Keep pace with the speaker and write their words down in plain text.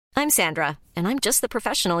I'm Sandra, and I'm just the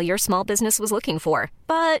professional your small business was looking for.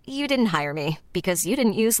 But you didn't hire me because you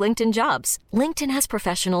didn't use LinkedIn Jobs. LinkedIn has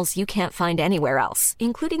professionals you can't find anywhere else,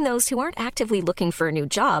 including those who aren't actively looking for a new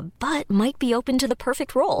job, but might be open to the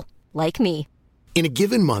perfect role, like me. In a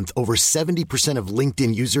given month, over 70% of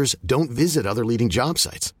LinkedIn users don't visit other leading job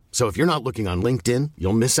sites. So if you're not looking on LinkedIn,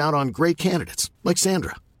 you'll miss out on great candidates like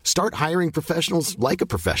Sandra. Start hiring professionals like a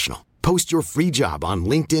professional. Post your free job on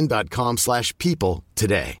linkedin.com/people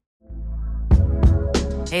today.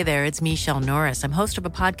 Hey there, it's Michelle Norris. I'm host of a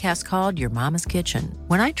podcast called Your Mama's Kitchen.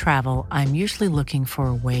 When I travel, I'm usually looking for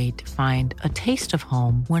a way to find a taste of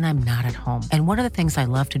home when I'm not at home. And one of the things I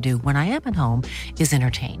love to do when I am at home is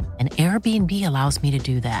entertain. And Airbnb allows me to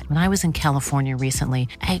do that. When I was in California recently,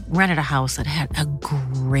 I rented a house that had a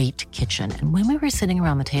great kitchen. And when we were sitting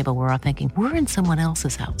around the table, we're all thinking, we're in someone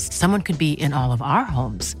else's house. Someone could be in all of our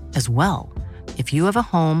homes as well. If you have a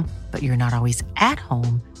home, but you're not always at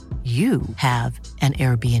home, you have an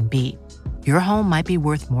Airbnb. Your home might be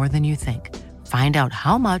worth more than you think. Find out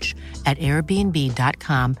how much at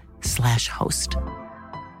airbnb.com/host.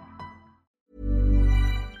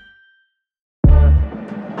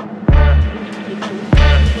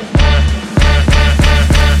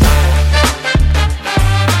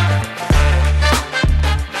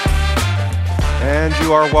 And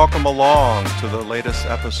you are welcome along to the latest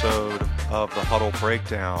episode of the Huddle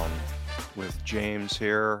Breakdown, with James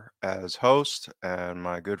here as host and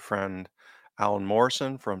my good friend Alan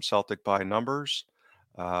Morrison from Celtic by Numbers.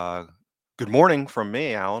 Good morning from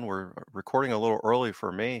me, Alan. We're recording a little early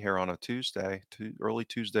for me here on a Tuesday, early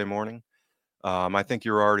Tuesday morning. I think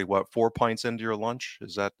you're already 4 pints into your lunch?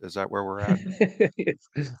 Is that where we're at? It's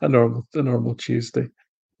a normal Tuesday.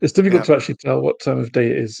 It's difficult to actually tell what time of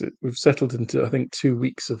day it is. We've settled into, I think, 2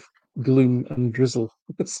 weeks of gloom and drizzle.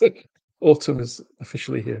 Autumn is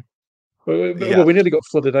officially here. Well, we nearly got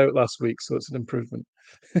flooded out last week, so it's an improvement.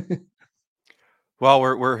 Well,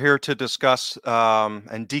 we're here to discuss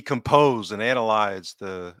and decompose and analyze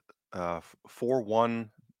the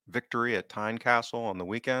 4-1 victory at Tynecastle on the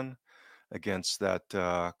weekend against that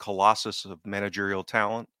colossus of managerial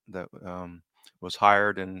talent that was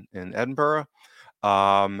hired in Edinburgh.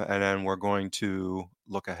 And then we're going to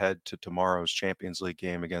look ahead to tomorrow's Champions League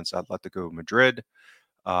game against Atletico Madrid.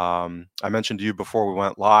 I mentioned to you before we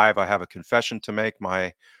went live, I have a confession to make.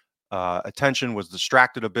 My attention was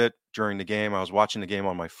distracted a bit during the game. I was watching the game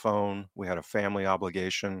on my phone. We had a family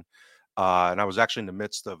obligation. And I was actually in the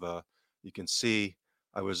midst of you can see,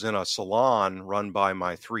 I was in a salon run by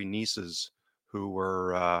my 3 nieces who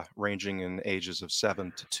were ranging in ages of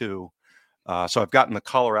 7 to 2. So I've gotten the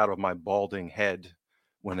color out of my balding head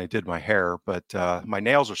when they did my hair, but my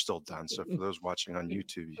nails are still done. So for those watching on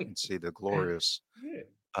YouTube, you can see the glorious,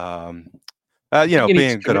 being a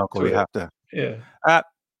good uncle, you have to. Yeah.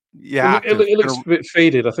 It looks a bit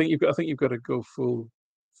faded. I think you've got to go full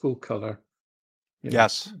color.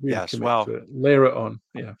 Yes. Well, layer it on.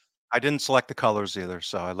 Yeah. I didn't select the colors either,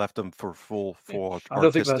 so I left them for full. I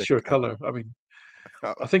don't think that's your color. I mean,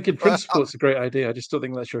 I think in principle it's a great idea. I just don't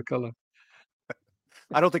think that's your color.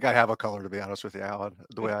 I don't think I have a color, to be honest with you, Alan,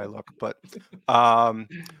 the way I look. But well,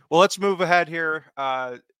 let's move ahead here.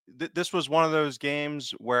 This was one of those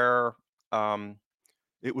games where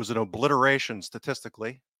it was an obliteration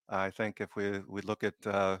statistically. I think if we look at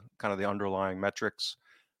kind of the underlying metrics,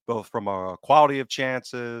 both from a quality of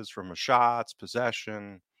chances, from a shots,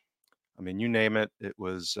 possession, I mean, you name it, it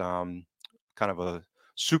was kind of a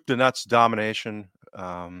soup to nuts domination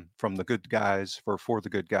from the good guys for the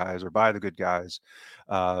good guys or by the good guys.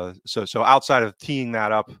 So outside of teeing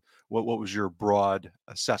that up, what was your broad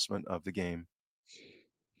assessment of the game?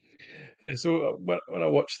 So when I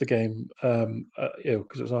watched the game,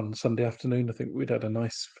 because it was on Sunday afternoon, I think we'd had a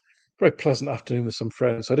nice, very pleasant afternoon with some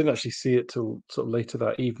friends. So I didn't actually see it till sort of later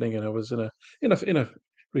that evening, and I was in a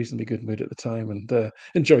reasonably good mood at the time, and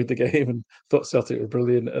enjoyed the game and thought Celtic were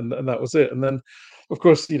brilliant, and that was it. And then, of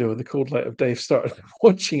course, in the cold light of day, started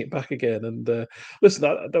watching it back again. And listen,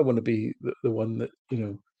 I don't want to be the one that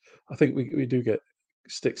I think we do get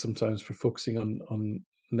stick sometimes for focusing on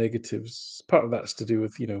negatives. Part of that's to do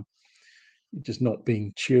with just not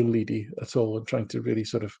being cheerleady at all and trying to really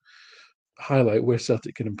sort of highlight where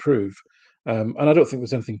Celtic can improve. And I don't think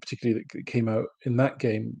there's anything particularly that came out in that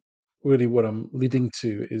game. Really, what I'm leading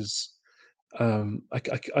to is I'm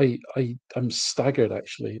staggered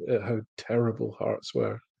actually at how terrible Hearts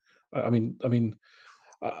were. I mean,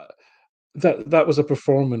 that was a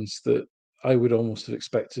performance that I would almost have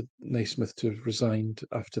expected Naismith to have resigned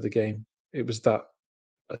after the game. It was that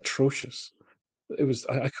atrocious. It was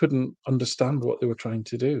I couldn't understand what they were trying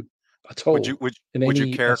to do at all. Would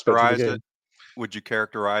you characterize it? would you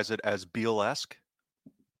characterize it as Beal-esque?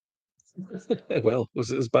 Well,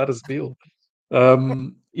 was it as bad as Beale?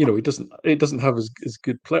 It doesn't have as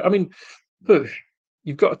good play. I mean, look,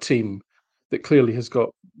 you've got a team that clearly has got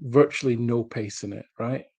virtually no pace in it,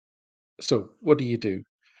 right? So what do?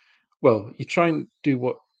 Well, you try and do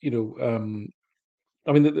what,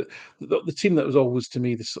 I mean, the team that was always, to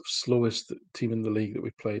me, the sort of slowest team in the league that we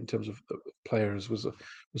played in terms of players was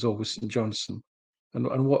always St Johnstone. And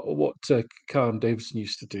what Callum Davidson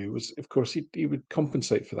used to do was, of course, he would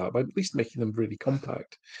compensate for that by at least making them really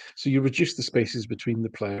compact. So you reduce the spaces between the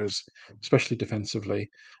players, especially defensively,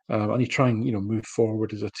 and you try and move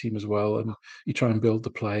forward as a team as well, and you try and build the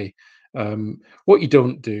play. What you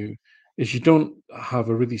don't do is you don't have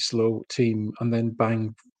a really slow team and then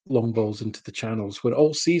bang long balls into the channels when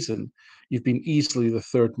all season you've been easily the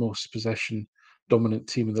third most possession dominant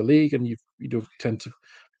team in the league, and you tend to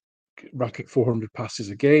rack up 400 passes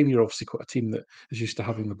a game. You're obviously quite a team that is used to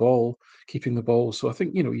having the ball, keeping the ball. So I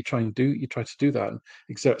think you try to do that and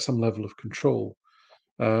exert some level of control.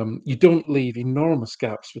 You don't leave enormous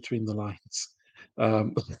gaps between the lines.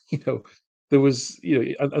 Um, you know, there was,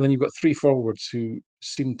 and then you've got three forwards who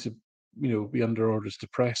seem to, be under orders to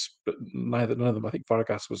press, but none of them. I think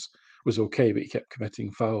Vargas was okay, but he kept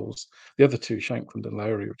committing fouls. The other two, Shankland and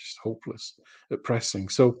Lowry, were just hopeless at pressing.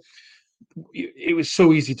 So it was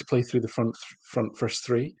so easy to play through the front first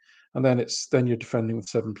three, and then you're defending with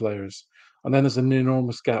seven players, and then there's an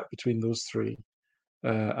enormous gap between those three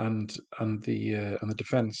and the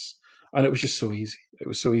defense, and it was just so easy. It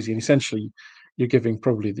was so easy, and essentially, you're giving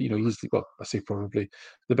probably easily. Well, I say probably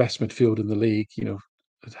the best midfield in the league.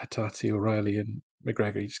 Hattati, O'Reilly, and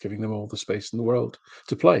McGregor. You're just giving them all the space in the world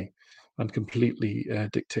to play and completely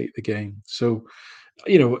dictate the game. So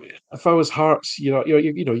if I was Hearts, you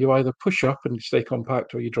either push up and stay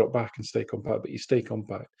compact, or you drop back and stay compact. But you stay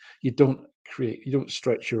compact. You don't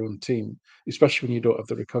stretch your own team, especially when you don't have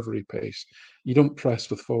the recovery pace. You don't press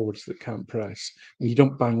with forwards that can't press, and you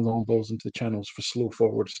don't bang long balls into the channels for slow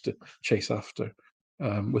forwards to chase after.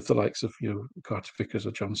 With the likes of Carter Vickers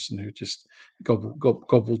or Johnson, who just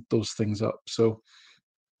gobbled those things up. So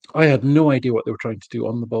I had no idea what they were trying to do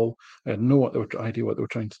on the ball. I had no idea what they were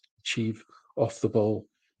trying to achieve off the ball.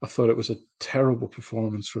 I thought it was a terrible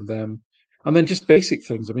performance from them. And then just basic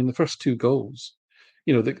things. I mean, the first two goals,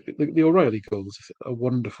 the O'Reilly goal was a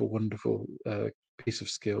wonderful, wonderful piece of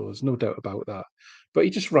skill. There's no doubt about that. But he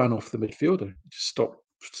just ran off the midfielder, just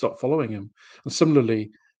stopped following him. And similarly,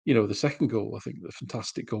 the second goal, I think, the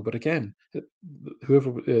fantastic goal. But again, whoever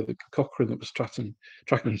the Cochrane that was tracking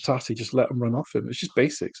Tati just let him run off him. It's just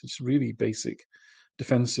basics. It's really basic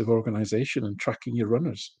defensive organisation and tracking your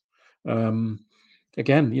runners. Um,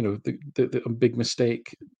 Again, the big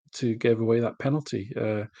mistake to give away that penalty.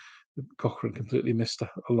 Cochrane completely missed a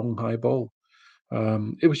long high ball.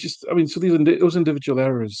 It was just, I mean, so those individual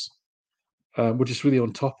errors were just really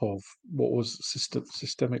on top of what was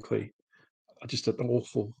systemically just an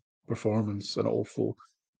awful performance, an awful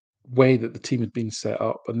way that the team had been set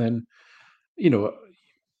up. And then, you know,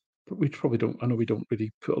 we probably don't, I know we don't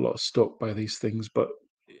really put a lot of stock by these things, but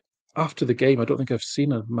after the game, I don't think I've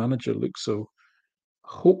seen a manager look so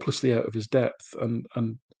hopelessly out of his depth and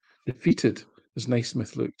defeated as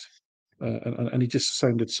Naismith looked. And he just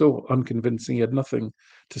sounded so unconvincing. He had nothing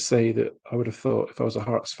to say that I would have thought, if I was a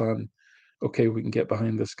Hearts fan, okay, we can get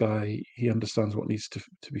behind this guy. He understands what needs to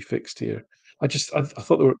be fixed here. I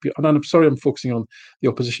thought they were, and I'm sorry I'm focusing on the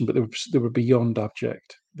opposition, but they were beyond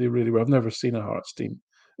abject. They really were. I've never seen a Hearts team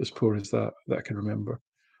as poor as that I can remember.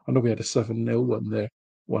 I know we had a 7-0 one there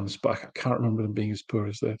once, but I can't remember them being as poor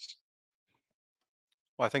as this.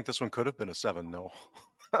 Well, I think this one could have been a 7-0.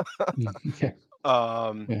 Yeah,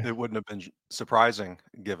 yeah. It wouldn't have been surprising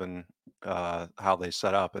given how they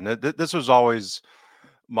set up. And this was always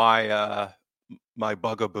my my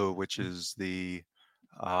bugaboo, which is the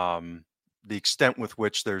extent with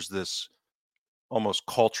which there's this almost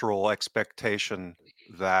cultural expectation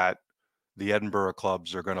that the Edinburgh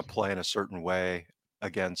clubs are going to play in a certain way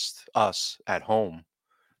against us at home,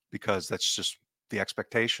 because that's just the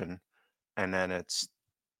expectation. And then it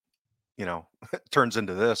turns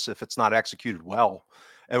into this if it's not executed well,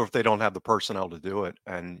 or if they don't have the personnel to do it.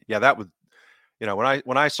 And yeah, that would,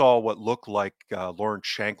 when I saw what looked like Lawrence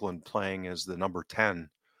Shankland playing as the number 10,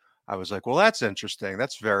 I was like, well, that's interesting.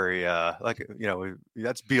 That's very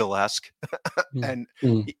that's Beal-esque. Mm, And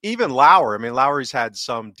mm, even Lowry, I mean, Lowry's had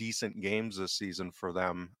some decent games this season for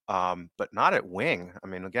them, but not at wing. I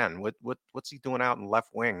mean, again, what's he doing out in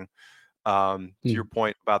left wing? To your mm.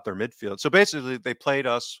 point about their midfield. So basically they played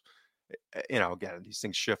us, again, these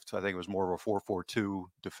things shift. I think it was more of a 4-4-2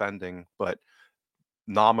 defending, but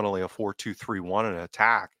nominally a 4-2-3-1 in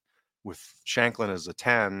attack with Shanklin as a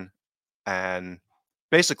 10 and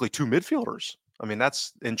basically two midfielders. I mean,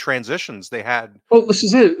 that's in transitions. They had Well, this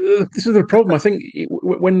is it. This is the problem. I think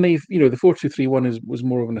when they've, the 4-2-3-1 was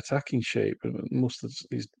more of an attacking shape, and most of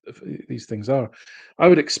these things are. I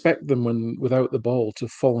would expect them when without the ball to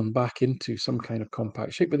have fallen back into some kind of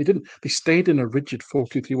compact shape, but they didn't. They stayed in a rigid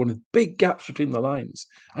 4-2-3-1 with big gaps between the lines,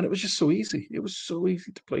 and it was just so easy. It was so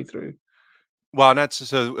easy to play through. Well, and that's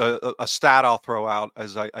so a stat I'll throw out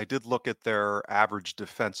as I did look at their average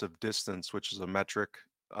defensive distance, which is a metric,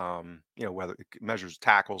 whether it measures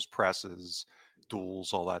tackles, presses,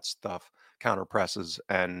 duels, all that stuff, counter presses,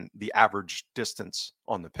 and the average distance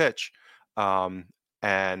on the pitch. Um,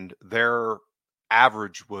 and their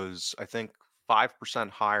average was, I think, 5%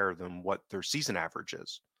 higher than what their season average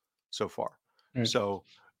is so far. Right. So,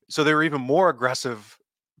 so they were even more aggressive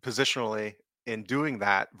positionally in doing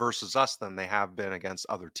that versus us than they have been against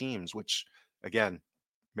other teams, which again,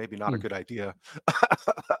 maybe not a Hmm. good idea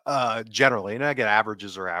generally. And again,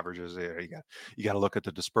 averages are averages. You got to look at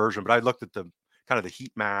the dispersion. But I looked at the kind of the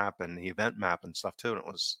heat map and the event map and stuff too, and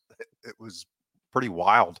it was pretty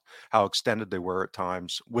wild how extended they were at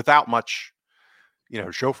times without much,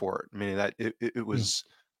 show for it. I mean that it Hmm. was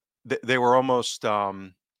they were almost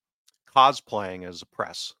cosplaying as a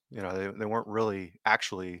press. They weren't really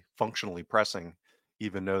actually functionally pressing,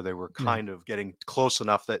 even though they were Yeah. kind of getting close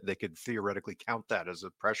enough that they could theoretically count that as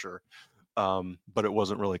a pressure. But it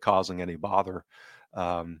wasn't really causing any bother.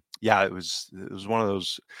 Yeah, it was one of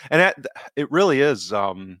those, and it really is.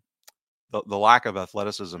 The lack of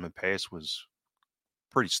athleticism and pace was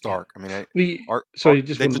pretty Yeah. stark. I mean, Sorry,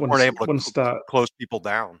 just they just weren't able to one stat. close people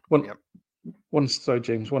down. One Yep. Sorry,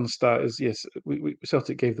 James. One stat is yes,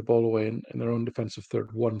 Celtic gave the ball away in their own defensive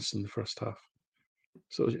third once in the first half.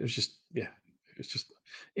 So it was just it was just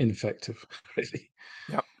ineffective, really.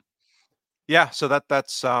 Yep. Yeah. So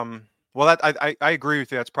that's well, that I agree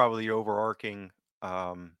with you. That's probably the overarching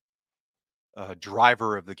um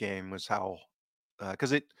driver of the game was how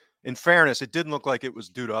because in fairness, it didn't look like it was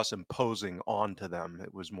due to us imposing onto them.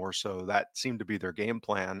 It was more so that seemed to be their game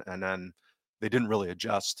plan, and then they didn't really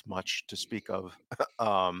adjust much to speak of.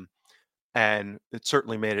 um, and it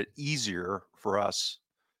certainly made it easier for us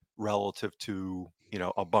relative to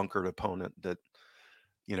a bunkered opponent that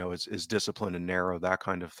is disciplined and narrow, that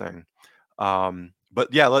kind of thing. But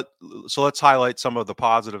yeah, let's highlight some of the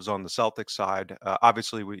positives on the Celtic side.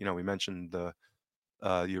 Obviously, we mentioned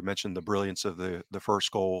you mentioned the brilliance of the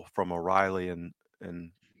first goal from O'Reilly, and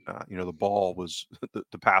the ball was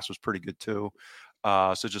the pass was pretty good too.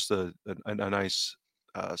 So just a nice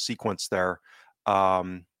sequence there. A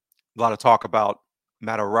lot of talk about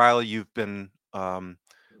Matt O'Reilly. You've been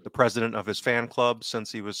the president of his fan club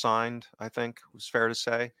since he was signed, I think it was fair to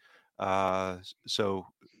say. Uh, so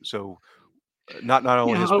so not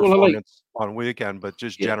only Yeah, his well, I like performance on weekend, but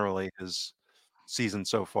just yeah, generally his season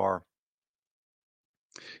so far.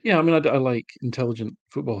 yeah. I mean, I like intelligent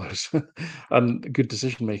footballers and good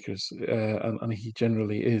decision makers, and he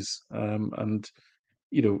generally is. And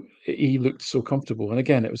he looked so comfortable. And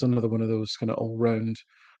again, it was another one of those kind of all-round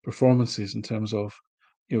performances in terms of,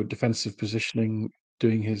 defensive positioning,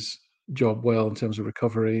 doing his job well in terms of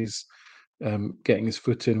recoveries, getting his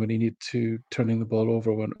foot in when he needed to, turning the ball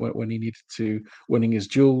over when he needed to, winning his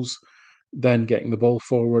duels, then getting the ball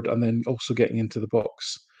forward, and then also getting into the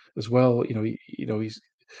box as well. He's.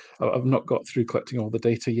 I've not got through collecting all the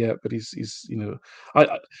data yet, but he's. I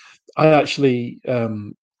actually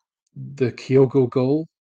the Kyogo goal,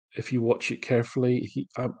 if you watch it carefully,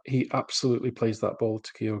 he absolutely plays that ball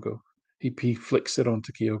to Kyogo. He flicks it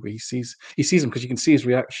onto Kyogo. He sees him because you can see his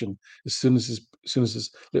reaction as soon as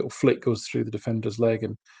his little flick goes through the defender's leg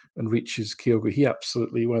and reaches Kyogo. He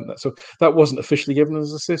absolutely went that. So that wasn't officially given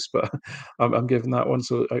as an assist, but I'm giving that one.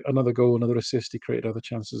 So another goal, another assist. He created other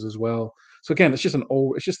chances as well. So again, it's just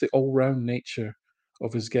the all round nature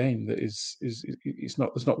of his game that is it's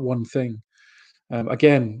not there's not one thing.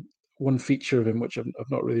 Again, one feature of him, which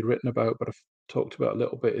I've not really written about, but I've talked about a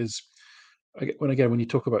little bit, is when you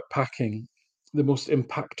talk about packing, the most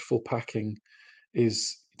impactful packing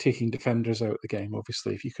is taking defenders out of the game.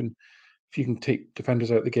 Obviously, if you can take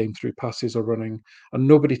defenders out of the game through passes or running, and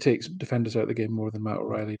nobody takes defenders out of the game more than Matt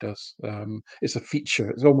O'Reilly does. It's a feature.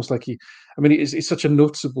 It's almost like I mean, it's such a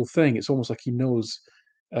noticeable thing. It's almost like he knows.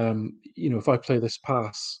 If I play this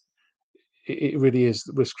pass, it really is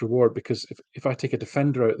the risk reward because if I take a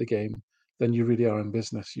defender out of the game, then you really are in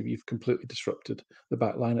business. You've completely disrupted the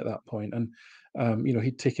back line at that point. And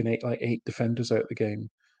he'd taken eight defenders out of the game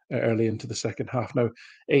early into the second half. Now,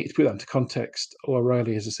 eight to put that into context,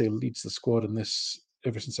 O'Reilly, as I say, leads the squad in this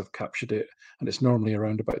ever since I've captured it, and it's normally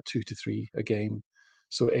around about 2 to 3 a game.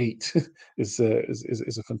 So 8 is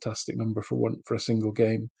a fantastic number for a single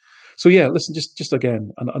game. So yeah, listen, just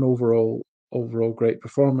again an overall great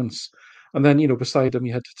performance. And then beside him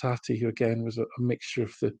you had Tati, who again was a mixture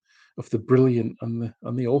of the brilliant and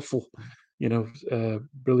the awful.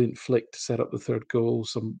 Brilliant flick to set up the third goal,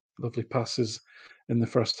 some lovely passes in the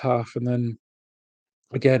first half, and then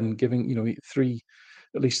again giving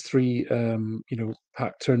at least three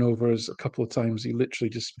pack turnovers. A couple of times he literally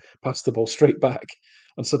just passed the ball straight back,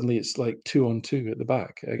 and suddenly it's like 2-on-2 at the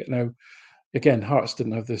back. Now again, Hearts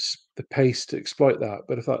didn't have the pace to exploit that,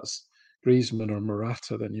 but if that's Griezmann or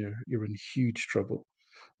Morata, then you're in huge trouble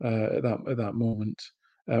at that moment.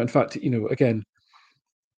 In fact, again,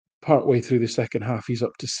 partway through the second half, he's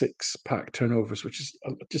up to 6 pack turnovers, which is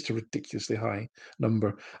just a ridiculously high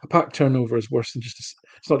number. A pack turnover is worse than it's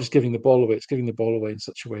not just giving the ball away; it's giving the ball away in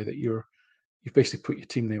such a way that you've basically put your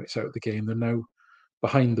teammates out of the game. They're now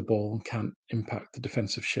behind the ball and can't impact the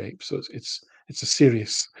defensive shape. So it's a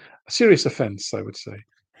serious offence, I would say.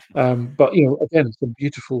 But again, some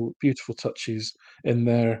beautiful touches in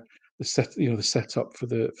there. The setup for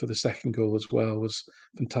the second goal as well was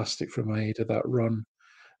fantastic from Maeda. That run.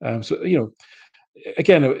 So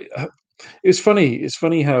again, it's funny. It's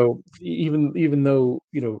funny how even though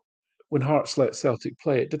when Hearts let Celtic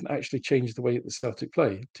play, it didn't actually change the way that the Celtic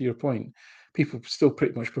play. To your point, people still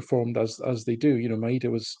pretty much performed as they do. Maeda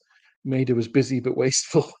was busy but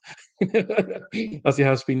wasteful, as he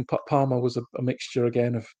has been. Palmer was a mixture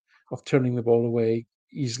again of turning the ball away,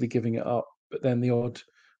 easily giving it up, but then the odd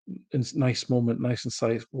nice moment, nice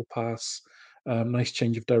insightful pass, nice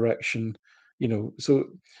change of direction. So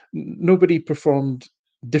nobody performed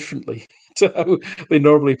differently to how they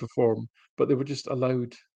normally perform, but they were just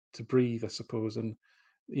allowed to breathe, I suppose. And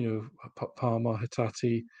Palmer,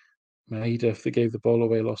 Hitati, Maeda, if they gave the ball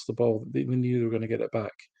away, lost the ball, they knew they were going to get it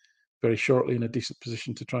back very shortly in a decent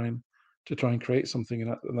position to try and create something,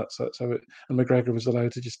 and that's how it. And McGregor was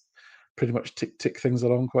allowed to just pretty much tick things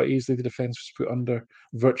along quite easily. The defence was put under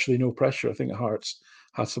virtually no pressure. I think Hearts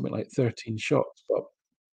had something like 13 shots, but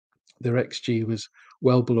their XG was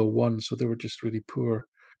well below 1, so they were just really poor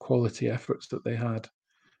quality efforts that they had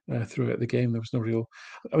throughout the game. There was no real.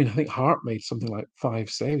 I mean, I think Hart made something like 5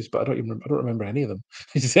 saves, but I don't remember any of them.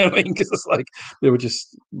 You see what I mean? Because it's like they were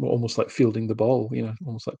just almost like fielding the ball,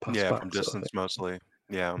 almost like pass Yeah, back from sort of distance mostly.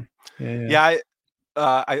 Yeah. thing. Yeah,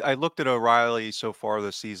 Yeah, I looked at O'Reilly so far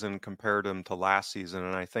this season, compared him to last season,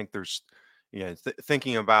 and I think there's,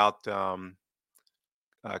 thinking about,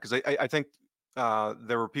 because I think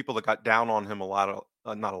there were people that got down on him a lot,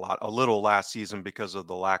 not a lot, a little last season because of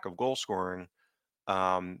the lack of goal scoring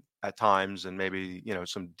at times, and maybe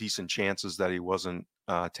some decent chances that he wasn't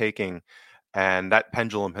taking, and that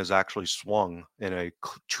pendulum has actually swung in a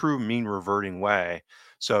true mean reverting way.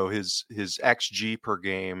 So his xG per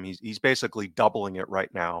game, he's basically doubling it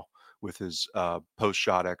right now with his post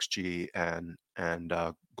shot xG and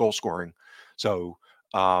goal scoring. So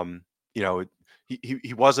um, you know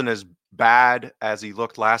he wasn't as bad as he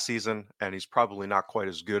looked last season, and he's probably not quite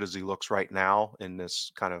as good as he looks right now in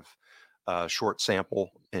this kind of short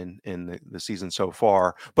sample in the season so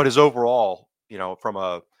far. But his overall,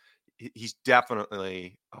 he's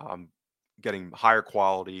definitely getting higher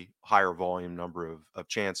quality, higher volume number of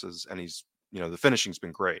chances, and the finishing's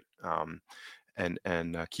been great.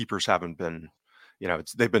 And keepers haven't been,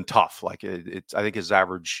 they've been tough. Like it's I think his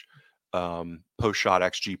average post shot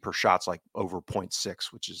xG per shot's like over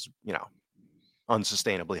 0.6, which is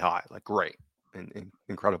unsustainably high, like great and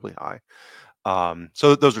incredibly high.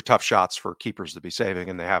 So those are tough shots for keepers to be saving,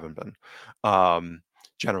 and they haven't been,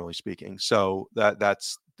 generally speaking. So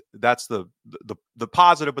that's the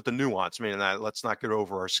positive, but the nuance. I mean, let's not get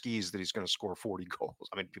over our skis that he's going to score 40 goals.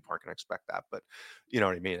 I mean, people aren't going to expect that, but you know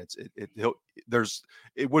what I mean.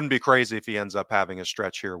 It wouldn't be crazy if he ends up having a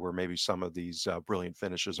stretch here where maybe some of these brilliant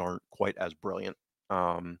finishes aren't quite as brilliant.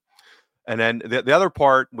 And then the other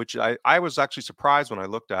part, which I was actually surprised when I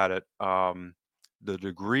looked at it, the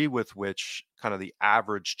degree with which kind of the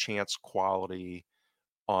average chance quality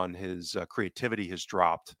on his creativity has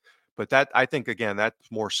dropped. But that, I think, again,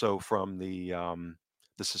 that's more so from the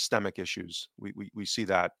systemic issues. We see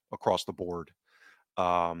that across the board,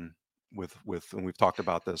 and we've talked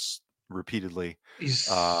about this repeatedly. He's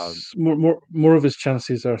more of his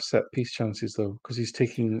chances are set piece chances though, because he's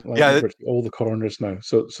taking like Yeah, virtually all the corners now.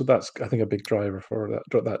 So that's, I think, a big driver for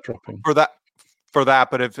that dropping. for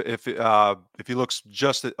that, but if he looks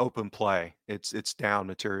just at open play, it's down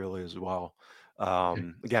materially as well. Okay.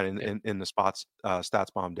 Again, Yeah. in the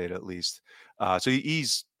stats bomb data at least. So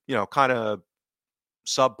he's kind of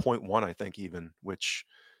sub 0.1, I think, even, which,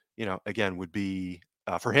 again, would be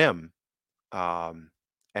for him. And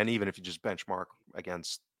even if you just benchmark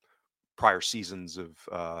against prior seasons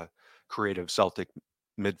of creative Celtic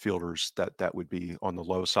midfielders, that would be on the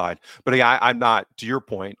low side. But yeah, I'm not, to your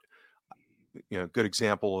point, good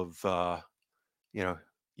example of,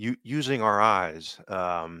 using our eyes,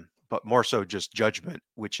 but more so just judgment,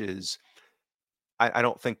 which is, I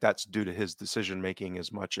don't think that's due to his decision making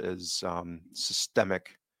as much as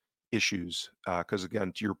systemic issues. Because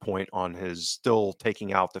again, to your point on his still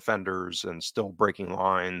taking out defenders and still breaking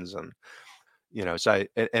lines, and so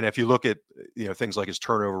and if you look at things like his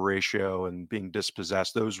turnover ratio and being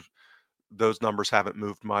dispossessed, those numbers haven't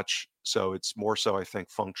moved much. So it's more so, I think,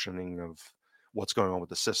 functioning of what's going on with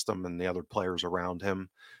the system and the other players around him,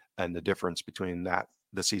 and the difference between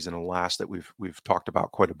the season and last that we've talked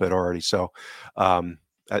about quite a bit already. So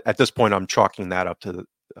at this point, I'm chalking that up to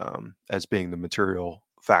as being the material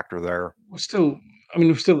factor there. We're still, I mean,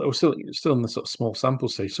 we're still in the sort of small sample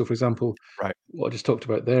stage. So, for example, Right. what I just talked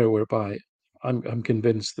about there, whereby I'm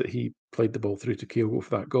convinced that he played the ball through to Kyogo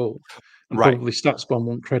for that goal, and Right. probably StatsBomb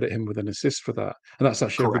won't credit him with an assist for that, and that's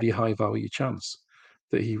actually a Correct. really high value chance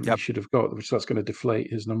that he Yep. should have got, which that's going to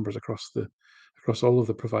deflate his numbers across all of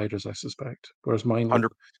the providers, I suspect. Whereas mine will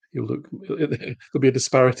 100. you'll look there'll be a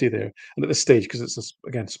disparity there, and at this stage, because it's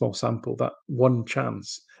again small sample, that one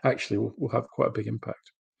chance actually will have quite a big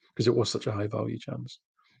impact because it was such a high value chance.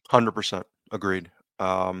 100% agreed.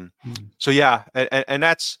 So yeah, and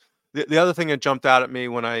that's the other thing that jumped out at me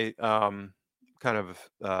when I kind of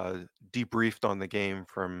debriefed on the game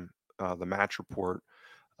from the match report.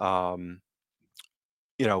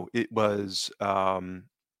 It was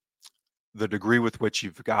the degree with which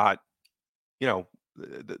you've got,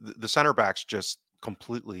 the center backs just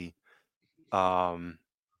completely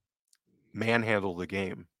manhandle the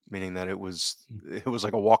game, meaning that it was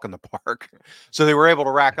like a walk in the park. So they were able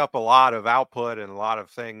to rack up a lot of output and a lot of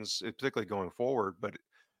things, particularly going forward.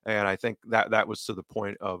 And I think that was to the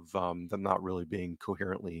point of them not really being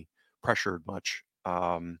coherently pressured much.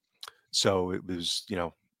 So it was,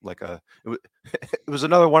 it was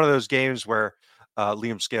another one of those games where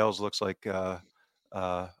Liam Scales looks like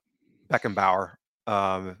Beckenbauer.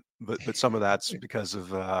 But some of that's because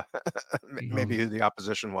of maybe who the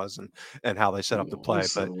opposition was and how they set up the play.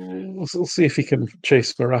 We'll see if he can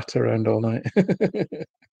chase Morata around all night.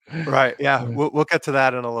 Right, yeah, we'll get to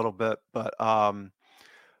that in a little bit,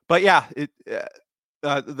 but yeah,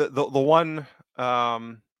 the one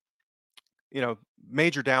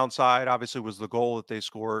major downside obviously was the goal that they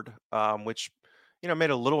scored, which made it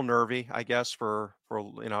a little nervy, I guess.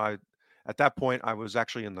 At that point I was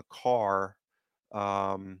actually in the car,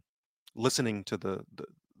 listening to the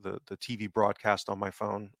TV broadcast on my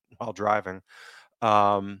phone while driving,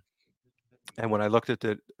 and when I looked at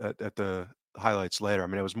the highlights later, I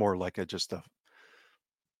mean, it was more like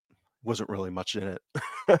wasn't really much in it.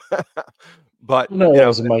 But No, that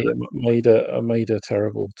was made a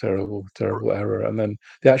terrible error, and then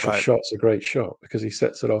the actual right, shot's a great shot because he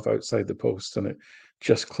sets it off outside the post and it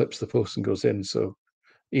just clips the post and goes in. So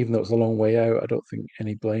even though it's a long way out, I don't think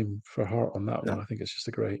any blame for Hart on that one. no, I think it's just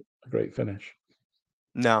a great finish.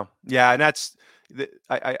 no, yeah, and that's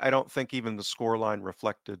I don't think even the scoreline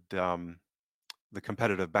reflected the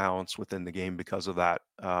competitive balance within the game because of that,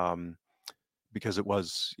 because it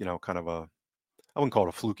was kind of I wouldn't call it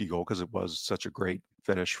a fluky goal because it was such a great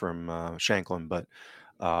finish from Shanklin, but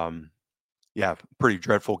yeah, pretty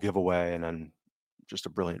dreadful giveaway and then just a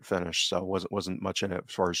brilliant finish. So wasn't much in it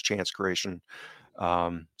as far as chance creation.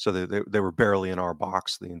 So they were barely in our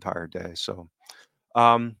box the entire day. So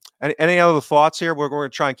any other thoughts here? We're going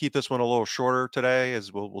to try and keep this one a little shorter today,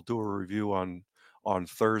 as we'll do a review on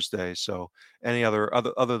Thursday. So any other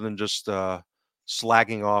than just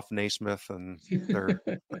slagging off Naismith and their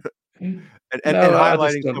and No, I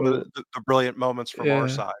just highlighting don't some of know. the brilliant moments from our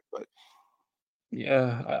Yeah, side. But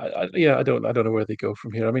yeah, yeah. I don't know where they go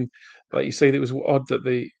from here. I mean, like you say, it was odd that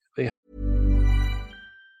they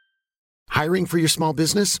Hiring for your small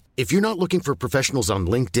business? If you're not looking for professionals on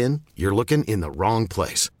LinkedIn, you're looking in the wrong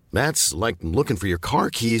place. That's like looking for your car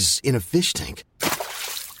keys in a fish tank.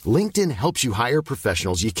 LinkedIn helps you hire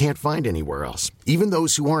professionals you can't find anywhere else, even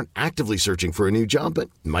those who aren't actively searching for a new job but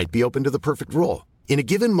might be open to the perfect role. In a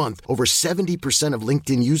given month, over 70% of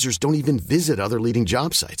LinkedIn users don't even visit other leading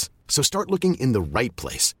job sites. So start looking in the right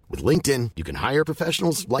place. With LinkedIn, you can hire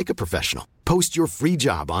professionals like a professional. Post your free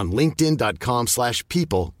job on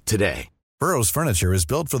linkedin.com/people today. Burrow's furniture is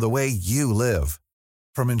built for the way you live.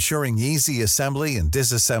 From ensuring easy assembly and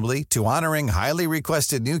disassembly to honoring highly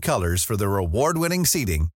requested new colors for their award-winning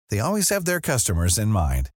seating, they always have their customers in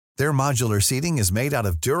mind. Their modular seating is made out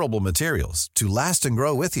of durable materials to last and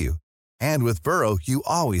grow with you. And with Burrow, you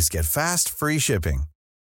always get fast, free shipping.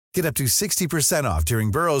 Get up to 60% off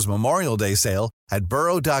during Burrow's Memorial Day sale at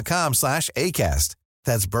burrow.com/ACAST.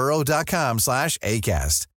 That's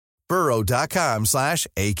burrow.com/ACAST.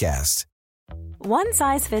 burrow.com/ACAST. One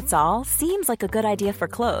size fits all seems like a good idea for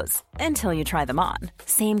clothes until you try them on.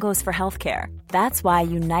 Same goes for healthcare. That's why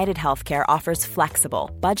United Healthcare offers flexible,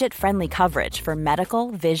 budget-friendly coverage for medical,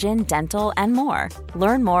 vision, dental, and more.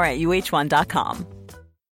 Learn more at uh1.com.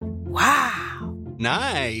 Wow.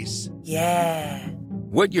 Nice. Yeah.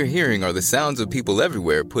 What you're hearing are the sounds of people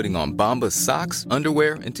everywhere putting on Bombas socks,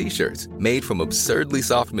 underwear, and T-shirts made from absurdly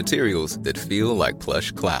soft materials that feel like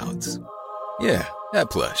plush clouds. Yeah, that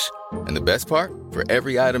plush. And the best part? For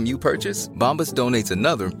every item you purchase, Bombas donates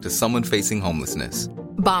another to someone facing homelessness.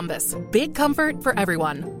 Bombas. Big comfort for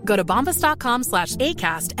everyone. Go to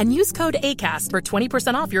bombas.com/ACAST and use code ACAST for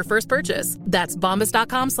 20% off your first purchase. That's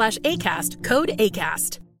bombas.com/ACAST. Code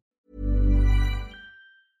ACAST.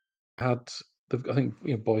 I think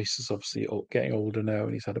Boyce is obviously getting older now,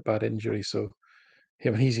 and he's had a bad injury, so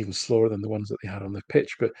he's even slower than the ones that they had on the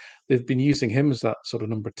pitch. But they've been using him as that sort of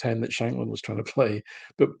number 10 that Shankland was trying to play.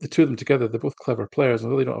 But the two of them together, they're both clever players, and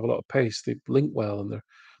although they don't have a lot of pace, they link well, and their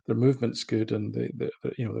movement's good, and they're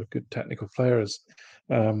good technical players.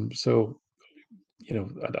 So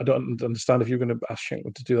I don't understand if you're going to ask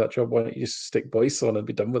Shankland to do that job. Why don't you just stick Boyce on and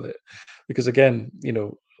be done with it? Because again,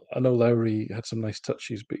 I know Lowry had some nice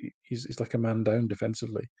touches, but he's like a man down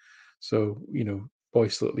defensively. So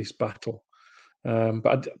Boyce will at least battle.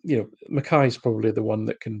 But Mackay's probably the one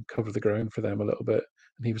that can cover the ground for them a little bit,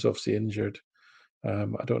 and he was obviously injured.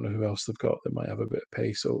 I don't know who else they've got that might have a bit of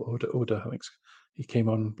pace. Or Oda, I think he came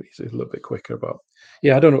on, but he's a little bit quicker. But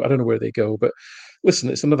yeah, I don't know where they go. But listen,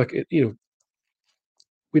 it's another.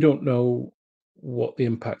 We don't know what the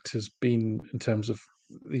impact has been in terms of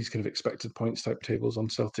these kind of expected points type tables on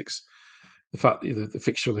Celtic's. The fact that the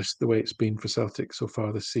fixture list, the way it's been for Celtic so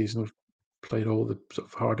far this season, we've played all the sort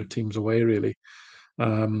of harder teams away, really.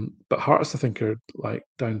 But Hearts, I think, are like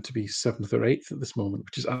down to be 7th or 8th at this moment,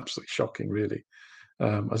 which is absolutely shocking, really.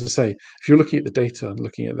 As I say, if you're looking at the data and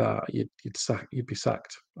looking at that, you'd be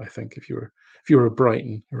sacked. I think if you were a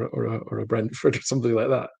Brighton or a Brentford or something like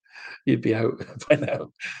that, you'd be out by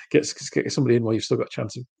now. Get somebody in while you've still got a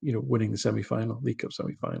chance of winning the semi-final, League Cup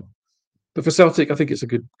semi-final. But for Celtic, I think it's a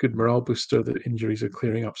good morale booster that injuries are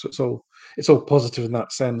clearing up. So it's all positive in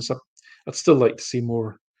that sense. I'd still like to see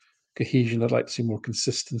more cohesion. I'd like to see more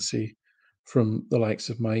consistency from the likes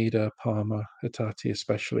of Maeda, Palmer, Hatate,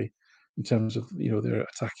 especially in terms of their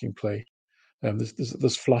attacking play.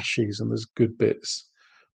 There's flashes and there's good bits,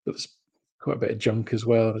 but there's quite a bit of junk as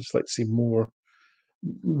well. I'd just like to see more.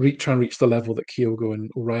 Try and reach the level that Kyogo and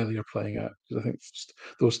O'Reilly are playing at, because I think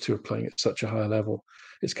those two are playing at such a high level.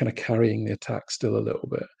 It's kind of carrying the attack still a little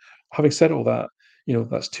bit. Having said all that,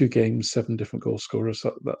 that's 2 games, 7 different goal scorers.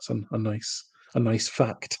 That's a nice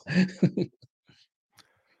fact.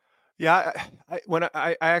 Yeah,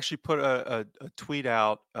 I actually put a tweet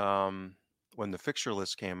out when the fixture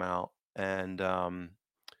list came out, and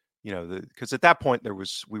because at that point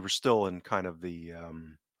we were still in kind of the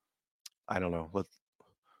I don't know,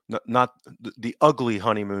 not the ugly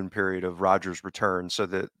honeymoon period of Rodgers' return, so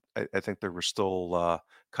that I think there were still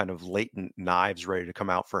kind of latent knives ready to come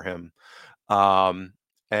out for him. And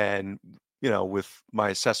with my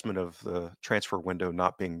assessment of the transfer window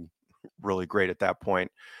not being really great at that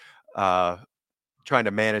point, trying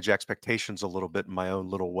to manage expectations a little bit in my own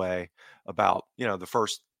little way about the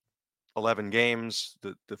first 11 games,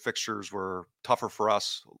 the fixtures were tougher for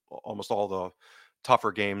us, almost all the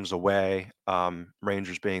tougher games away,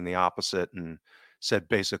 Rangers being the opposite, and said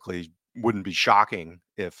basically wouldn't be shocking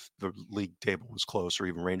if the league table was close or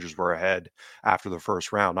even Rangers were ahead after the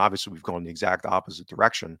first round. Obviously, we've gone the exact opposite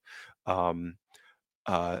direction. And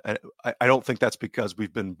I don't think that's because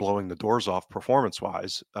we've been blowing the doors off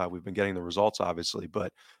performance-wise. We've been getting the results, obviously,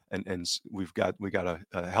 but and we got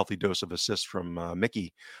a healthy dose of assist from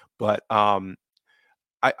Mickey. But I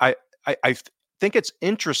think it's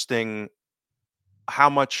interesting how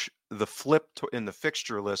much the flip in the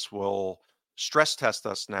fixture list will stress test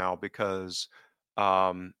us now, because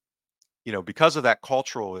because of that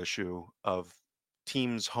cultural issue of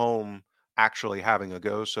teams home actually having a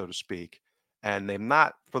go, so to speak, and they're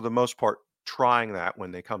not, for the most part, trying that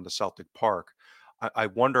when they come to Celtic Park. I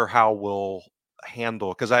wonder how we'll handle,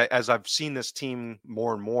 because as I've seen this team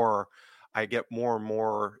more and more, I get more and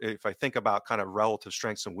more, if I think about kind of relative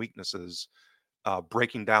strengths and weaknesses,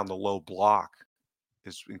 breaking down the low block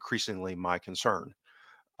is increasingly my concern.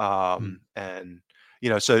 And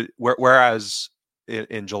so whereas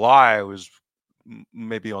in July, I was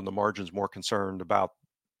maybe on the margins more concerned about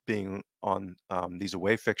being on these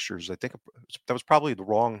away fixtures. I think that was probably the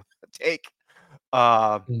wrong take.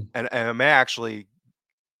 And I may actually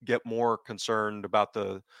get more concerned about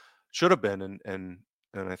the should have been, and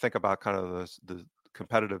I think about kind of the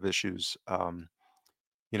competitive issues.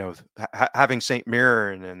 Having St.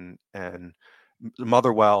 Mirren and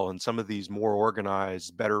Motherwell and some of these more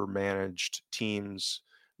organized, better managed teams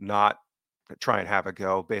not try and have a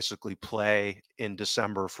go, basically play in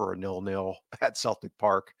December for a 0-0 at Celtic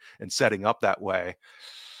Park and setting up that way.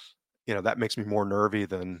 That makes me more nervy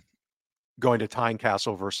than going to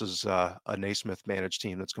Tynecastle versus a Naismith managed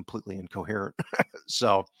team that's completely incoherent.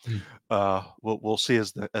 So we'll see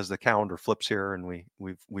as the calendar flips here and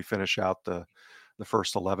we finish out the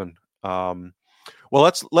first 11.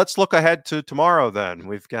 Well, let's look ahead to tomorrow then.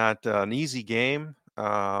 We've got an easy game.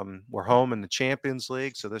 We're home in the Champions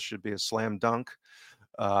League, so this should be a slam dunk.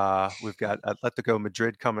 We've got Atletico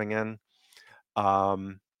Madrid coming in.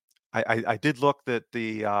 I did look that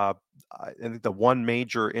I think the one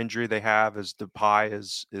major injury they have is Depay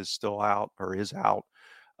is still out or is out.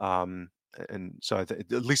 And so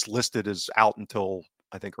at least listed as out until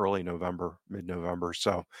I think early November, mid-November.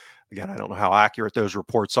 So again, I don't know how accurate those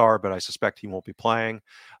reports are, but I suspect he won't be playing.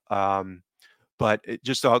 But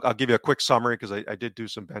I'll give you a quick summary because I did do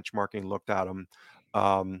some benchmarking, looked at them.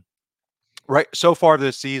 Right. So far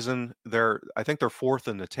this season, I think they're fourth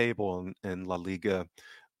in the table in La Liga.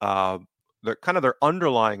 Their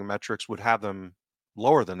underlying metrics would have them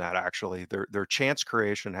lower than that. Actually, their chance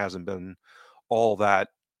creation hasn't been all that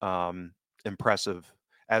impressive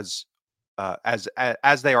as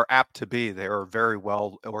they are apt to be. They are very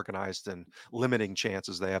well organized in limiting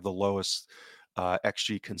chances. They have the lowest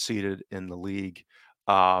XG conceded in the league.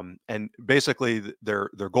 And basically their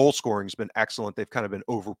goal scoring has been excellent. They've kind of been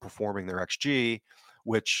overperforming their XG,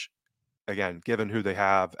 which again, given who they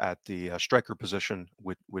have at the striker position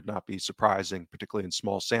would not be surprising, particularly in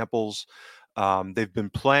small samples. They've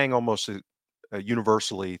been playing almost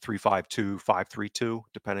universally 3-5-2, 5-3-2,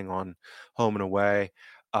 depending on home and away.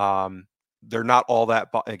 They're not all that,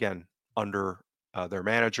 again, under their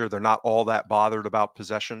manager, they're not all that bothered about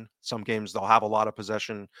possession. Some games they'll have a lot of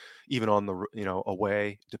possession, even on the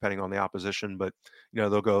away, depending on the opposition. But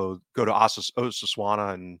they'll go to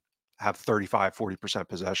Osasuna and have 35-40%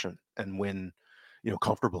 possession and win,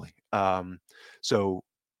 comfortably. So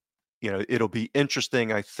it'll be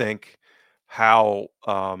interesting, I think, how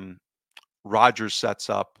Rodgers sets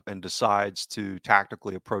up and decides to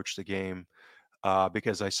tactically approach the game,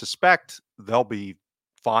 because I suspect they'll be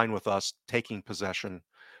fine with us taking possession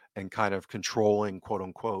and kind of controlling, quote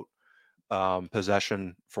unquote,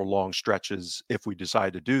 possession for long stretches if we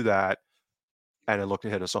decide to do that, and it look to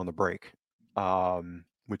hit us on the break,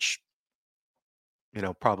 which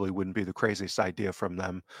probably wouldn't be the craziest idea from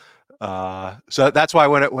them. So that's why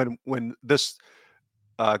when this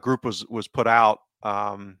group was put out,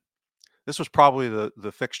 this was probably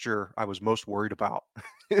the fixture I was most worried about.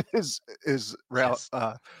 is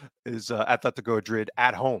Atletico Madrid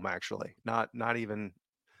at home, actually, not even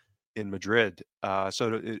in Madrid.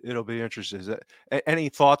 So it'll be interesting. Any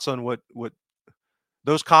thoughts on what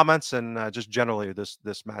those comments and just generally this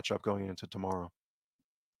matchup going into tomorrow?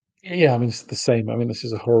 Yeah, I mean, it's the same. I mean, this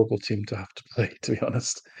is a horrible team to have to play, to be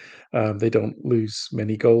honest. They don't lose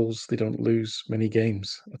many goals. They don't lose many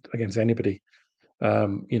games against anybody. I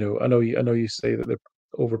know you say that they're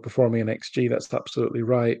overperforming in XG. That's absolutely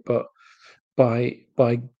right. But by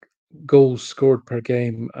goals scored per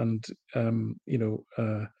game and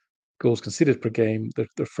goals conceded per game,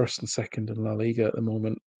 they're first and second in La Liga at the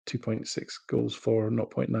moment. 2.6 goals for,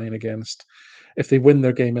 0.9 against. If they win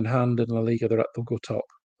their game in hand in La Liga, they'll go top.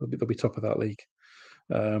 They'll be top of that league.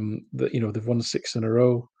 They've won 6 in a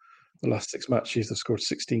row. The last 6 matches, they've scored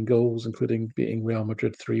 16 goals, including beating Real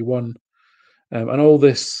Madrid 3-1. And all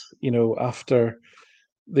this, after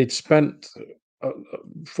they'd spent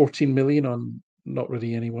 14 million on not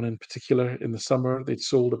really anyone in particular in the summer. They'd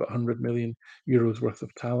sold about 100 million euros worth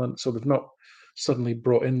of talent. So they've not suddenly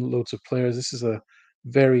brought in loads of players. This is a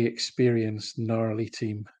very experienced, gnarly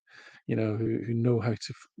team, who know how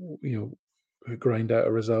to, who grind out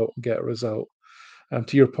a result and get a result.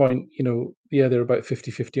 To your point, they're about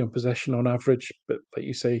 50-50 on possession on average, but like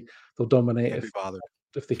you say, they'll dominate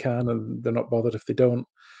if they can, and they're not bothered if they don't.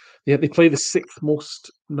 Yeah, they play the 6th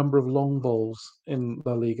most number of long balls in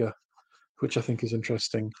La Liga, which I think is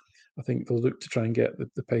interesting. I think they'll look to try and get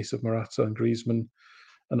the pace of Morata and Griezmann,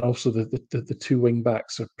 and also the 2 wing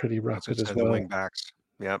backs are pretty rapid as well. The wing backs,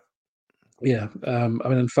 yep. Yeah, I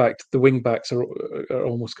mean, in fact, the wing backs are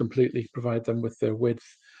almost completely provide them with their width.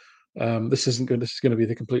 This isn't going. This is going to be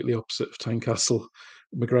the completely opposite of Tynecastle.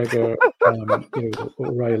 McGregor,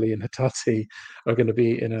 O'Reilly, and Hatate are going to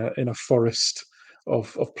be in a forest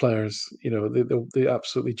of players. They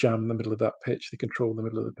absolutely jam the middle of that pitch. They control the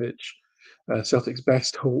middle of the pitch. Celtic's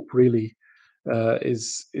best hope really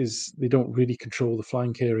is they don't really control the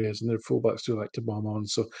flank areas, and their fullbacks do like to bomb on.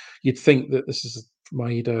 So you'd think that this is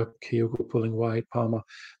Maeda, Kyogo pulling wide, Palmer.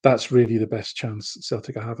 That's really the best chance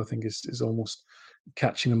Celtic have. I think is almost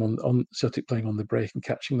catching them on Celtic playing on the break and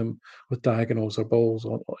catching them with diagonals or balls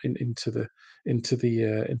into the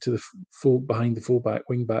full behind the fullback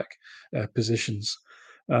wing back positions.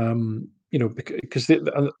 Because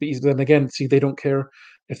then again, see, they don't care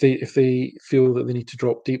if they feel that they need to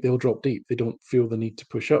drop deep, they'll drop deep. They don't feel the need to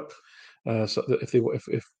push up. So that if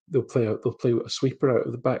they'll play a sweeper out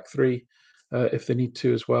of the back three if they need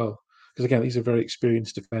to as well. Because again, these are very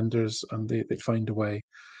experienced defenders, and they find a way.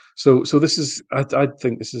 So this is I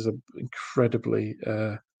think this is an incredibly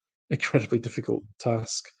difficult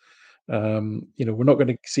task. We're not going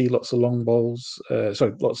to see lots of long balls.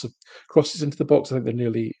 Lots of crosses into the box. I think they're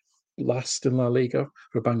nearly last in La Liga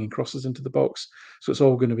for banging crosses into the box. So it's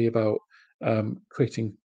all going to be about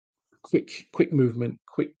creating quick movement,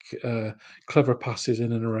 clever passes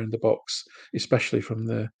in and around the box, especially from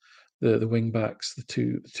the wing backs, the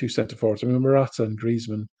two centre forwards. I mean, Morata and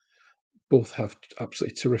Griezmann both have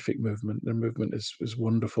absolutely terrific movement. Their movement is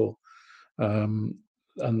wonderful. And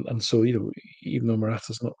so even though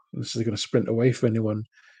Morata's not necessarily going to sprint away from anyone,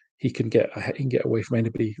 he can get away from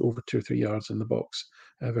anybody over 2 or 3 yards in the box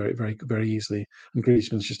very very very easily. And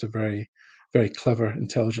Griezmann's just a very very clever,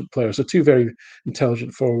 intelligent player. So two very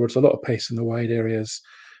intelligent forwards, a lot of pace in the wide areas,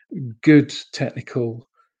 good technical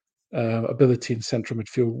ability in central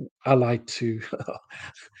midfield, allied to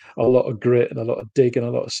a lot of grit and a lot of dig and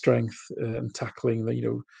a lot of strength and tackling.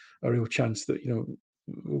 A real chance that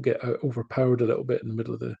we'll get overpowered a little bit in the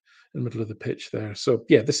middle of the pitch there. So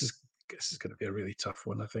yeah, this is going to be a really tough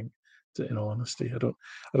one. I think, in all honesty, I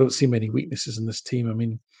don't see many weaknesses in this team. I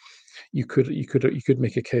mean, you could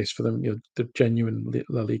make a case for them. They're genuine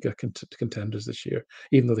La Liga contenders this year,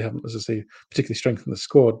 even though they haven't, as I say, particularly strengthened the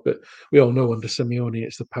squad. But we all know under Simeone,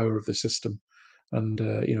 it's the power of the system, and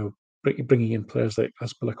bringing in players like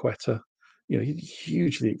Azpilicueta,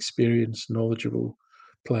 hugely experienced, knowledgeable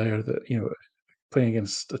player that playing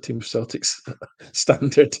against a team of Celtic's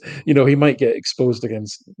standard. He might get exposed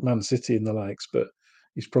against Man City and the likes, but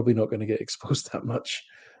he's probably not going to get exposed that much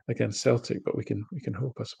against Celtic. But we can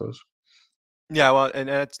hope, I suppose. Yeah, well,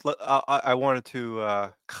 and I wanted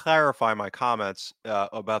to clarify my comments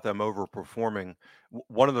about them overperforming.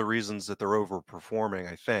 One of the reasons that they're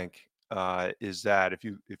overperforming, I think, is that if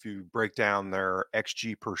you break down their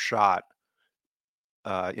XG per shot,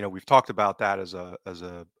 we've talked about that as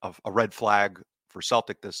a red flag for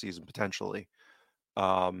Celtic this season potentially,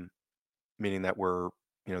 meaning that we're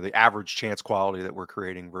the average chance quality that we're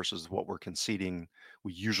creating versus what we're conceding,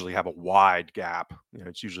 we usually have a wide gap.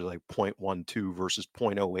 It's usually like 0.12 versus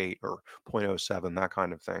 0.08 or 0.07, that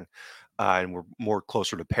kind of thing. And we're more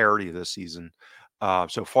closer to parity this season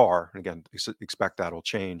so far. And again, expect that'll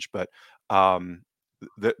change, but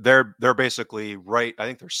they're basically right. I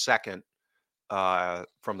think they're second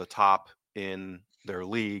from the top in their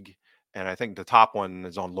league. And I think the top one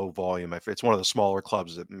is on low volume. If it's one of the smaller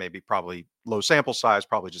clubs that maybe probably low sample size,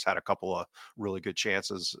 probably just had a couple of really good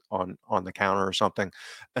chances on the counter or something.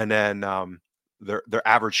 And then their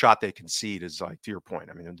average shot they concede is, like, to your point,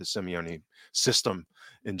 I mean, in the Simeone system,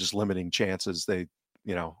 in just limiting chances, they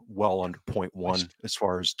well under 0.1 as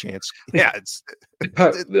far as chance. Yeah,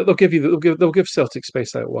 they'll give Celtic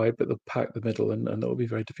space out wide, but they'll pack the middle, and it'll be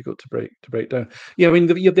very difficult to break down. Yeah, I mean,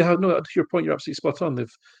 they have, no, to your point, you're absolutely spot on.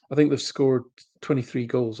 I think they've scored 23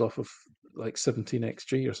 goals off of like 17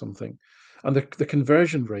 xG or something, and the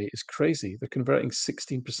conversion rate is crazy. They're converting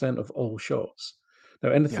 16% of all shots. Now,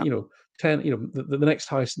 anything, 10, the next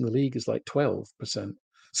highest in the league is like 12%.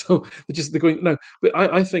 So they're going now. But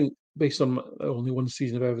I think, based on only one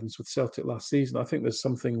season of evidence with Celtic last season, I think there's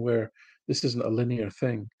something where this isn't a linear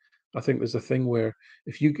thing. I think there's a thing where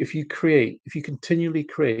if you continually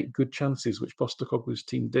create good chances, which Postecoglou's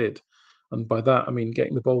team did, and by that I mean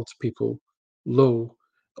getting the ball to people low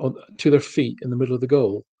to their feet in the middle of the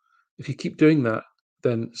goal. If you keep doing that,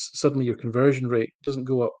 then suddenly your conversion rate doesn't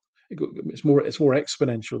go up. It's more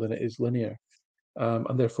exponential than it is linear,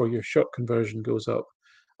 and therefore your shot conversion goes up.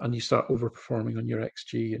 and you start overperforming on your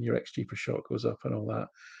XG, and your XG per shot goes up and all that.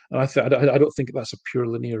 And I don't think that's a pure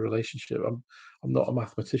linear relationship. I'm not a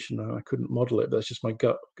mathematician, and I couldn't model it. But that's just my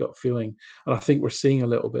gut feeling. And I think we're seeing a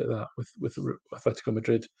little bit of that with Atletico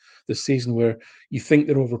Madrid this season, where you think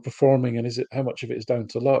they're overperforming, and is it how much of it is down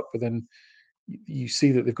to luck? But then you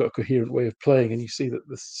see that they've got a coherent way of playing, and you see that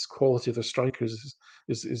the quality of their strikers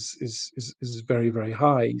is very, very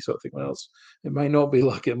high. You sort of think, well, it might not be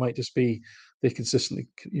luck; it might just be they consistently,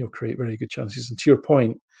 create very good chances. And to your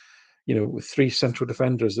point, with three central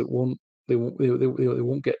defenders that won't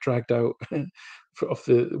get dragged out off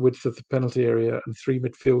the width of the penalty area, and three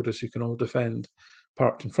midfielders who can all defend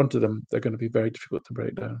parked in front of them, they're going to be very difficult to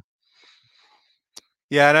break down.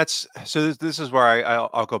 Yeah, that's so. This is where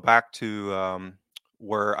I'll go back to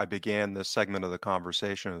where I began this segment of the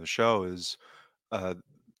conversation of the show is, uh,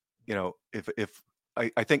 if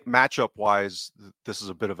I think matchup wise, this is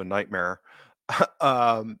a bit of a nightmare,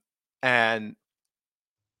 and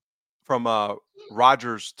from a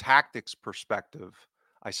Rogers tactics perspective,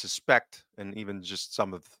 I suspect, and even just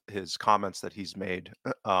some of his comments that he's made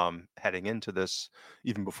heading into this,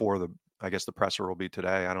 even before I guess the presser will be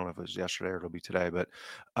today. I don't know if it was yesterday or it'll be today, but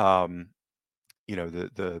um,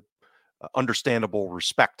 the understandable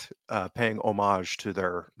respect, paying homage to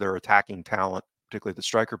their attacking talent, particularly the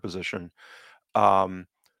striker position. Um,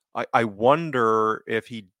 I wonder if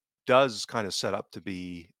he does kind of set up to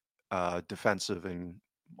be defensive and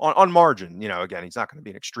on margin. Again, he's not going to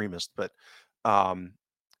be an extremist, but um,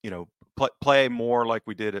 play more like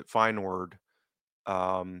we did at Feyenoord,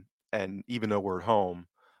 and even though we're at home,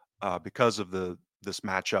 because of this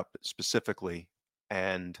matchup specifically,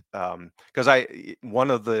 and because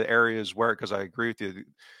one of the areas where, because I agree with you,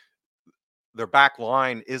 their back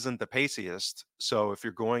line isn't the paciest. So if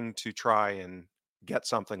you're going to try and get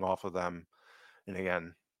something off of them, and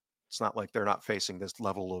again, it's not like they're not facing this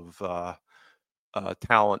level of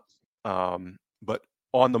talent, but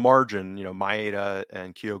on the margin, Maeda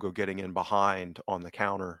and Kyogo getting in behind on the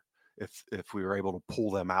counter, if we were able to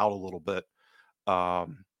pull them out a little bit,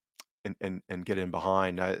 um, and get in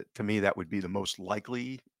behind, to me that would be the most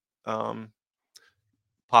likely um,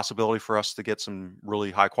 possibility for us to get some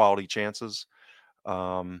really high quality chances.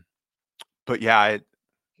 Um, but yeah,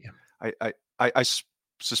 Yeah. I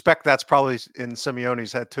suspect that's probably in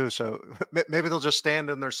Simeone's head too. So maybe they'll just stand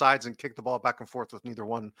in their sides and kick the ball back and forth with neither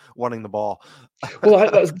one wanting the ball. Well,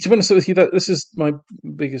 to be honest with you, that this is my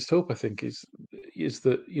biggest hope. I think is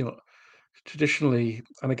that traditionally,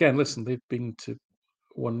 and again, listen, they've been to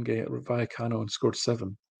one game at Vallecano and scored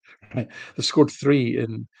 7. Right? They've scored 3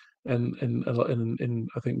 in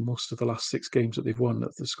I think most of the last 6 games that they've won.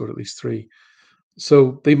 That they've scored at least 3.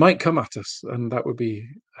 So they might come at us, and that would be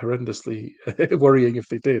horrendously worrying if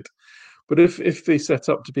they did. But if they set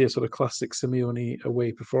up to be a sort of classic Simeone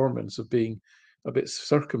away performance of being a bit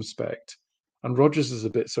circumspect, and Rodgers is a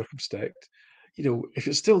bit circumspect, if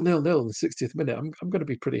it's still 0-0 in the 60th minute, I'm going to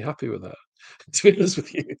be pretty happy with that. To be honest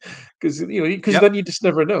with you, because Yep. then you just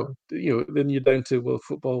never know. Then you're down to, well,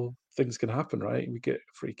 football, things can happen, right? We get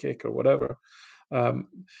a free kick or whatever. Um,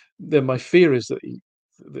 then my fear is that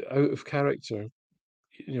out of character,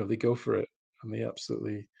 they go for it, and they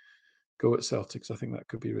absolutely go at Celtics. I think that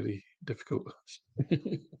could be really difficult.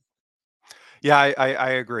 Yeah, I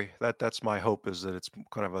agree. That's my hope, is that it's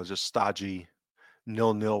kind of a just stodgy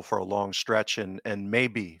 0-0 for a long stretch, and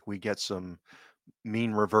maybe we get some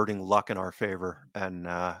mean reverting luck in our favor, and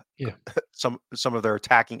Yeah. some of their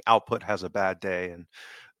attacking output has a bad day, and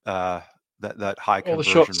uh, that high All the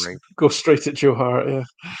conversion shots rate. go straight at Joe Hart,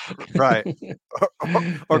 Right. yeah.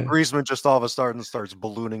 Or Yeah, Griezmann just all of a sudden starts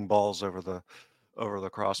ballooning balls over the yeah.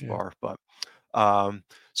 crossbar. But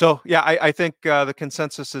so yeah, I think the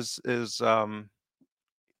consensus is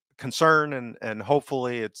concern, and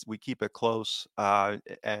hopefully we keep it close. And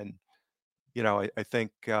I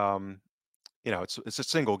think it's a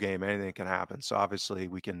single game, anything can happen. So obviously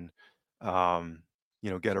we can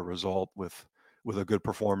get a result with a good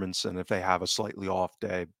performance, and if they have a slightly off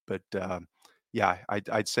day. But yeah,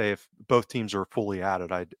 I'd say if both teams are fully at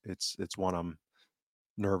it, it's one I'm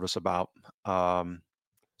nervous about.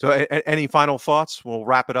 So any final thoughts? We'll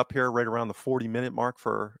wrap it up here right around the 40-minute mark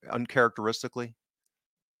for uncharacteristically.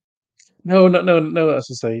 No, no, no, no. As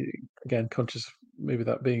I say, again, conscious of maybe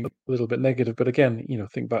that being a little bit negative, but again,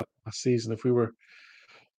 think back last season. If we were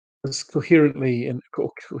as coherently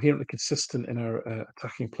consistent in our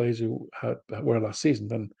attacking plays were last season,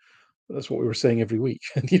 then that's what we were saying every week.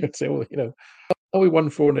 And say, well, oh, we won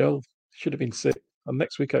 4-0, should have been 6, and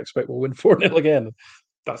next week I expect we'll win 4-0 again.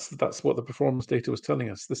 That's what the performance data was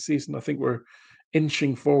telling us this season. I think we're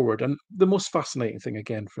inching forward, and the most fascinating thing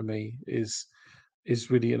again for me is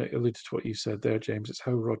is really, and it alluded to what you said there, James. It's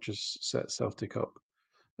how Rodgers set Celtic up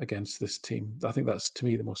against this team. I think that's, to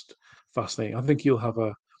me, the most fascinating. I think you'll have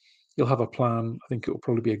a plan. I think it will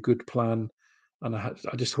probably be a good plan, and I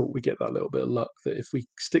just hope we get that little bit of luck that if we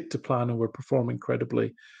stick to plan and we're performing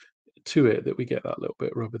credibly to it, that we get that little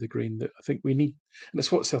bit of rub of the green that I think we need, and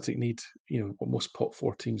it's what Celtic need. What most pot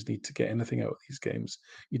four teams need to get anything out of these games.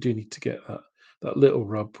 You do need to get that little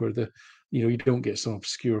rub where you don't get some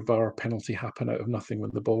obscure VAR penalty happen out of nothing when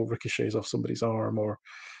the ball ricochets off somebody's arm, or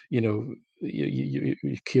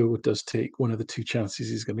Keo does take one of the two chances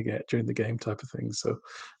he's going to get during the game, type of thing. So,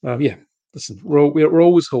 yeah, listen, we're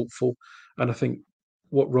always hopeful, and I think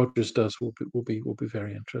what Rodgers does will be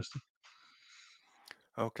very interesting.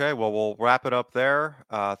 Okay, well, we'll wrap it up there.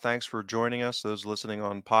 Thanks for joining us. Those listening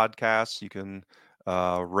on podcasts, you can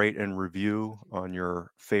rate and review on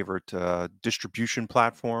your favorite distribution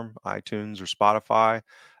platform, iTunes or Spotify.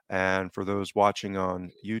 And for those watching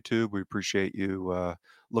on YouTube, we appreciate you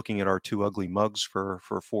looking at our two ugly mugs for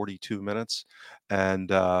 42 minutes. And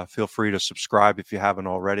feel free to subscribe if you haven't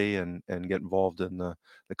already, and get involved in the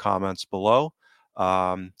comments below.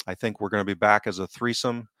 I think we're going to be back as a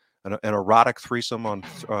threesome, an erotic threesome on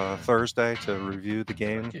Thursday to review the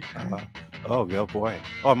game. Oh, yeah, boy.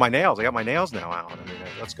 Oh, my nails. I got my nails now out. I mean,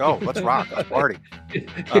 let's go. Let's rock. Let's party.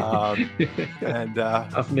 And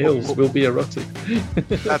have nails will be erotic.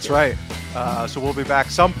 That's right. So we'll be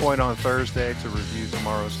back some point on Thursday to review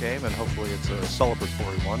tomorrow's game, and hopefully it's a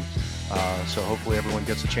celebratory one. So hopefully everyone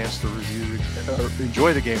gets a chance to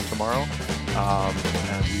enjoy the game tomorrow.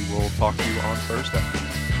 And we will talk to you on Thursday.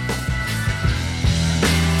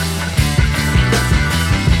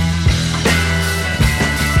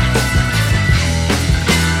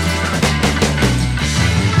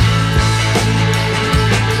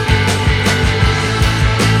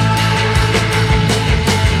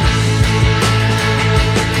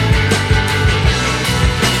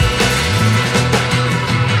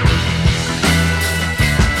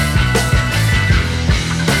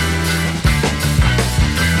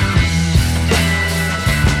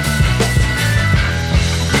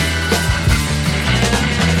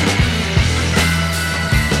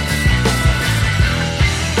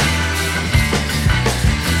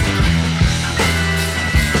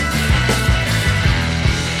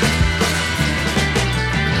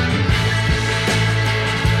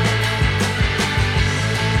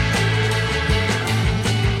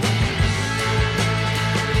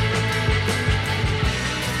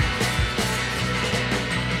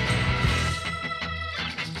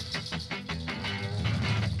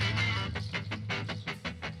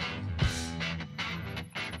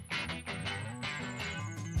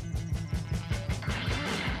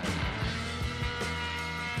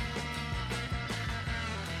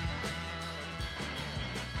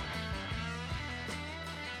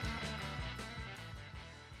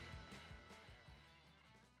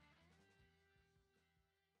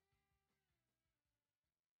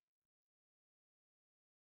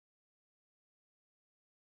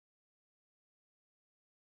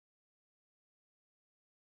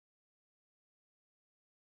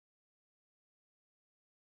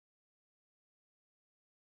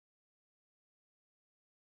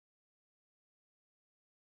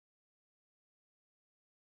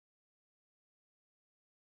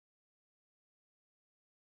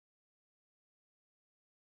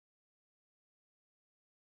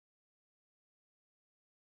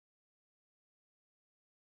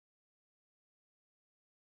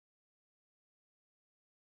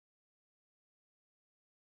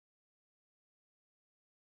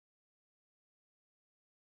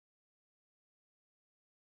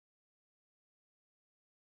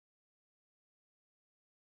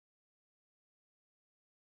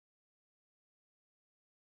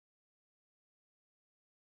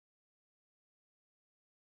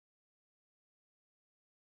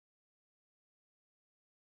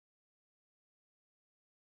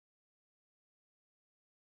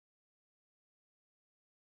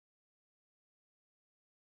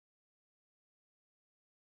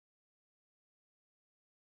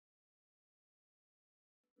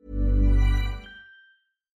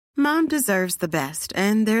 Mom deserves the best,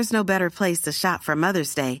 and there's no better place to shop for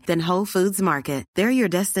Mother's Day than Whole Foods Market. They're your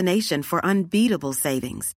destination for unbeatable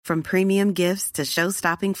savings, from premium gifts to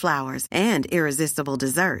show-stopping flowers and irresistible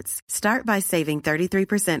desserts. Start by saving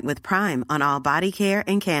 33% with Prime on all body care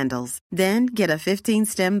and candles. Then get a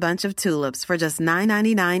 15-stem bunch of tulips for just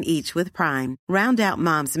 $9.99 each with Prime. Round out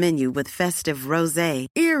Mom's menu with festive rosé,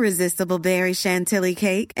 irresistible berry chantilly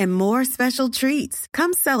cake, and more special treats.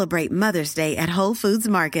 Come celebrate Mother's Day at Whole Foods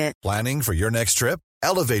Market. Planning for your next trip?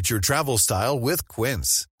 Elevate your travel style with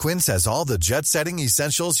Quince. Quince has all the jet-setting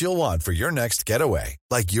essentials you'll want for your next getaway,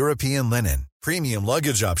 like European linen, premium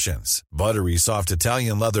luggage options, buttery soft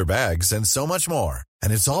Italian leather bags, and so much more.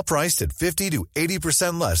 And it's all priced at 50 to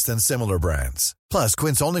 80% less than similar brands. Plus,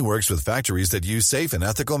 Quince only works with factories that use safe and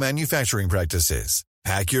ethical manufacturing practices.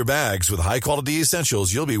 Pack your bags with high-quality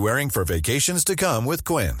essentials you'll be wearing for vacations to come with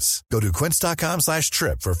Quince. Go to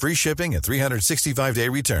quince.com/trip for free shipping and 365-day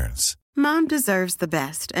returns. Mom deserves the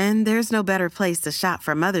best, and there's no better place to shop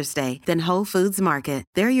for Mother's Day than Whole Foods Market.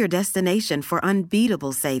 They're your destination for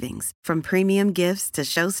unbeatable savings, from premium gifts to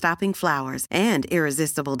show-stopping flowers and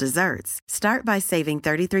irresistible desserts. Start by saving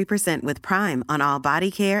 33% with Prime on all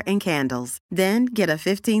body care and candles. Then get a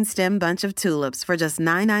 15-stem bunch of tulips for just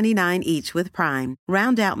 $9.99 each with Prime.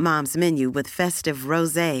 Round out Mom's menu with festive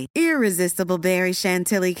rosé, irresistible berry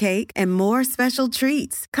chantilly cake, and more special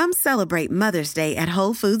treats. Come celebrate Mother's Day at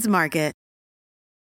Whole Foods Market.